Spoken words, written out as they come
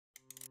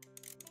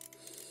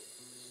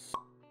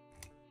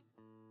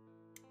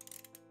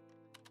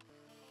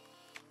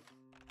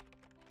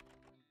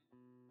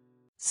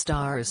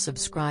Star's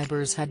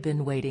subscribers had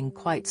been waiting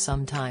quite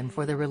some time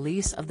for the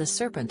release of The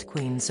Serpent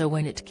Queen, so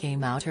when it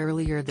came out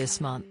earlier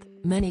this month,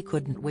 many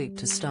couldn't wait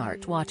to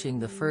start watching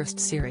the first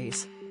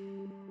series.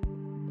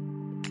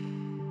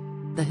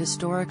 The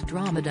historic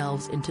drama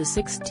delves into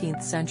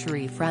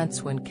 16th-century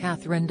France when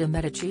Catherine de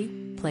Medici,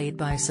 played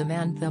by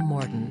Samantha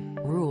Morton,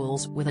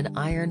 rules with an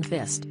iron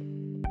fist.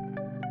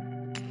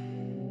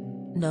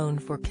 Known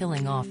for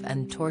killing off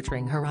and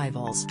torturing her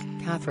rivals,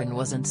 Catherine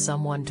wasn't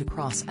someone to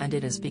cross, and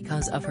it is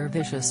because of her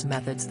vicious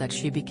methods that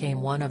she became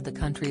one of the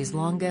country's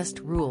longest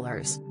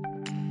rulers.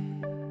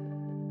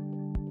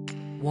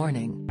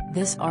 Warning: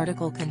 this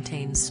article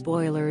contains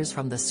spoilers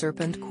from The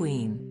Serpent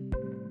Queen.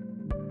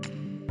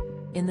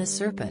 In The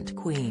Serpent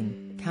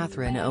Queen,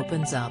 Catherine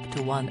opens up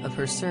to one of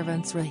her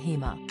servants,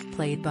 Rahima,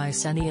 played by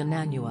Senia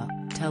Nanua,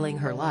 telling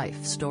her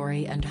life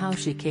story and how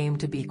she came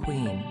to be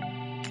queen.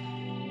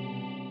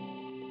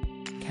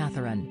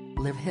 Catherine,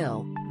 Liv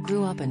Hill,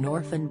 grew up an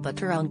orphan, but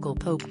her uncle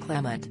Pope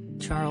Clement,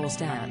 Charles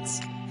Dance,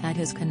 had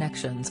his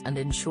connections and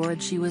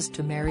ensured she was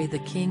to marry the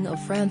King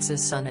of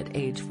France's son at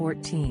age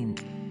 14.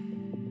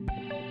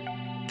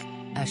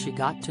 As she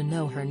got to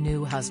know her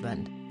new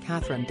husband,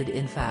 Catherine did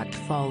in fact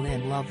fall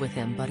in love with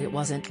him, but it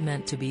wasn't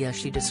meant to be, as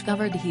she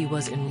discovered he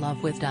was in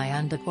love with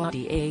Diane de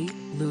Poitiers,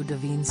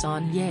 Ludovine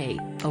Saunier,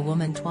 a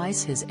woman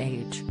twice his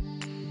age.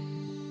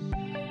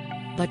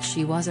 But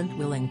she wasn't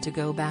willing to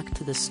go back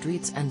to the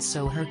streets, and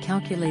so her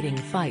calculating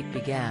fight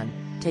began,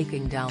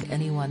 taking down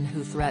anyone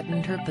who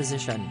threatened her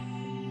position.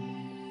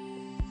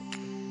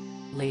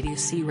 Lady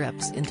C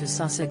rips into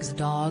Sussex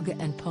Dog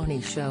and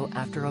Pony Show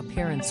after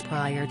appearance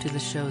prior to the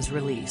show's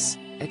release,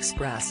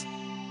 Express.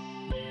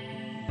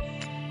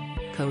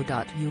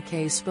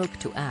 Co.uk spoke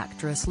to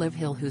actress Liv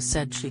Hill, who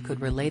said she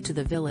could relate to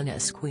the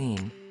villainous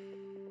queen.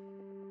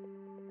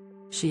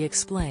 She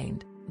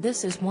explained,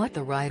 "This is what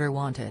the writer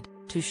wanted,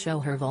 to show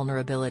her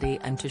vulnerability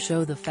and to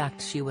show the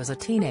fact she was a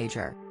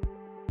teenager.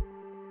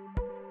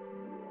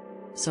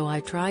 So I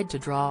tried to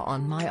draw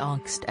on my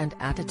angst and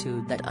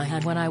attitude that I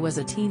had when I was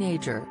a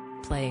teenager,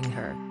 playing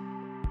her.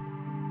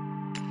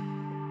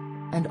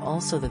 And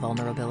also the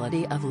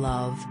vulnerability of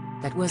love,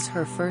 that was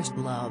her first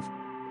love.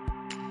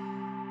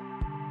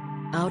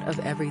 Out of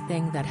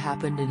everything that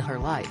happened in her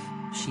life,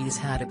 she's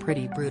had a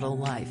pretty brutal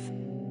life.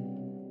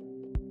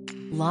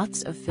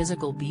 Lots of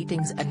physical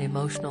beatings and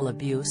emotional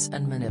abuse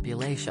and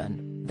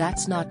manipulation,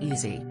 that's not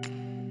easy.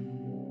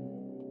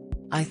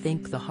 I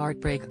think the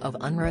heartbreak of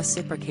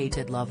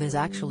unreciprocated love is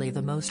actually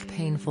the most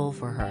painful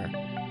for her."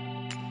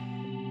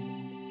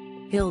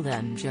 Hill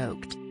then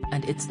joked,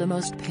 "And it's the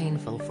most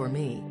painful for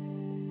me."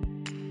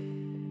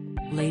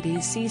 Lady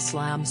C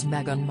slams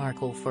Meghan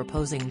Markle for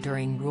posing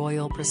during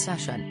royal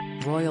procession.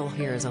 Royal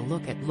here's a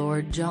look at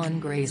Lord John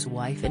Grey's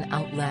wife in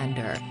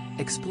Outlander,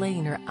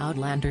 explainer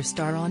Outlander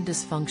star on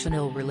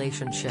dysfunctional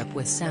relationship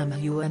with Sam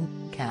Heughan,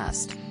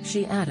 cast.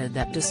 She added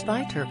that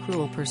despite her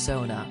cruel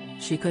persona,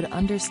 she could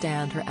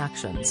understand her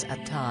actions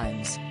at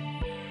times.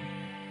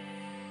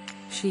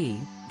 She,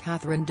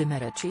 Catherine de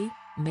Medici,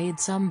 made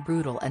some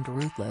brutal and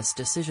ruthless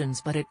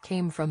decisions, but it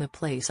came from a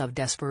place of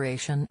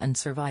desperation and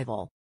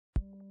survival.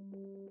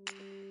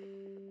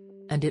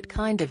 And it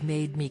kind of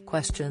made me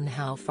question,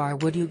 how far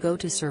would you go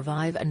to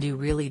survive, and you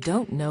really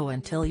don't know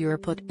until you're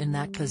put in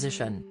that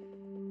position.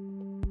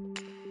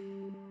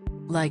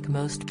 Like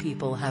most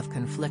people have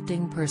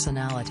conflicting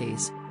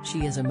personalities,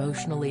 she is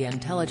emotionally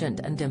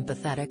intelligent and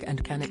empathetic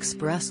and can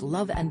express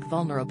love and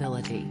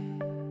vulnerability.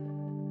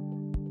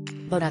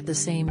 But at the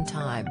same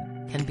time,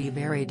 can be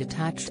very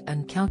detached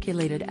and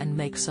calculated and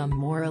make some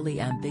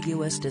morally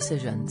ambiguous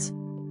decisions.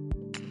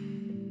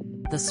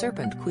 The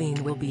Serpent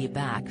Queen will be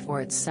back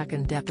for its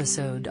second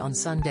episode on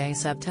Sunday,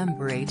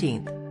 September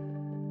 18th.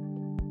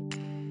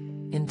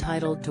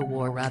 Entitled To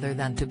War Rather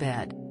Than to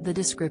Bed, the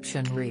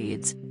description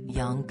reads,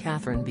 young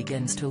Catherine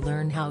begins to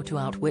learn how to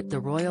outwit the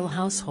royal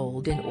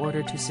household in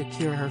order to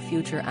secure her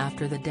future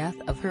after the death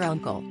of her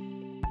uncle.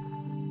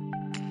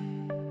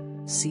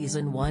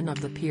 Season 1 of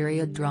the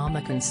period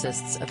drama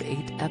consists of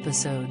 8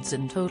 episodes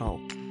in total.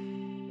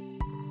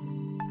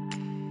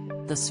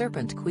 The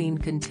Serpent Queen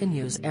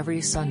continues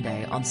every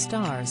Sunday on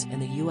Starz in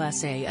the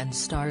USA and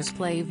Starz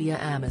Play via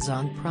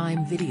Amazon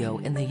Prime Video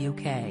in the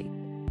UK.